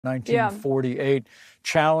1948,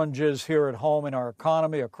 challenges here at home in our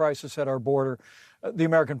economy, a crisis at our border. The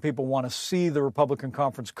American people want to see the Republican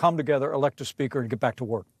conference come together, elect a speaker, and get back to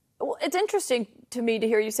work. Well, it's interesting to me to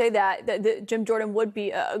hear you say that Jim Jordan would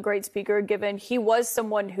be a great speaker, given he was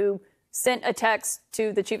someone who sent a text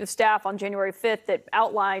to the chief of staff on January 5th that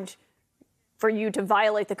outlined for you to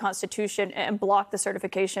violate the Constitution and block the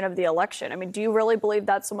certification of the election. I mean, do you really believe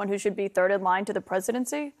that's someone who should be third in line to the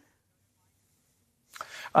presidency?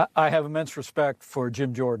 I have immense respect for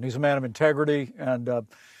Jim Jordan. He's a man of integrity, and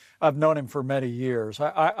I've known him for many years.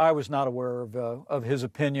 I was not aware of his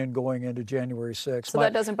opinion going into January 6th. So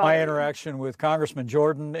that doesn't bother my you? interaction with Congressman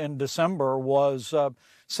Jordan in December was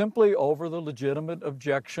simply over the legitimate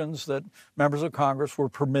objections that members of Congress were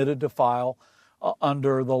permitted to file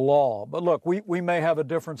under the law. But look, we may have a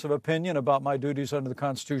difference of opinion about my duties under the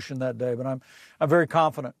Constitution that day, but I'm very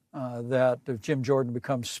confident that if Jim Jordan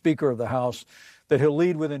becomes Speaker of the House, that he'll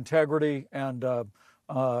lead with integrity, and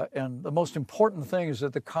the most important thing is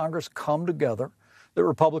that the Congress come together, that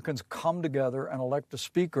Republicans come together and elect a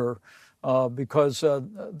Speaker, because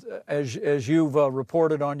as you've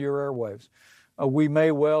reported on your airwaves, we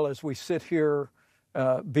may well, as we sit here,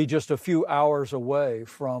 be just a few hours away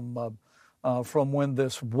from when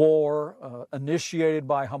this war initiated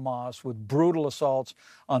by Hamas with brutal assaults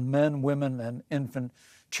on men, women, and infant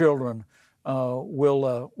children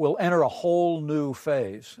will enter a whole new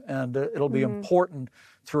phase. And it'll be important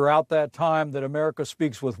throughout that time that America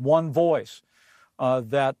speaks with one voice,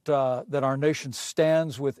 that our nation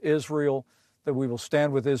stands with Israel, that we will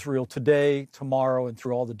stand with Israel today, tomorrow, and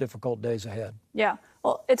through all the difficult days ahead. Yeah.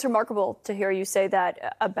 Well, it's remarkable to hear you say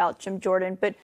that about Jim Jordan. But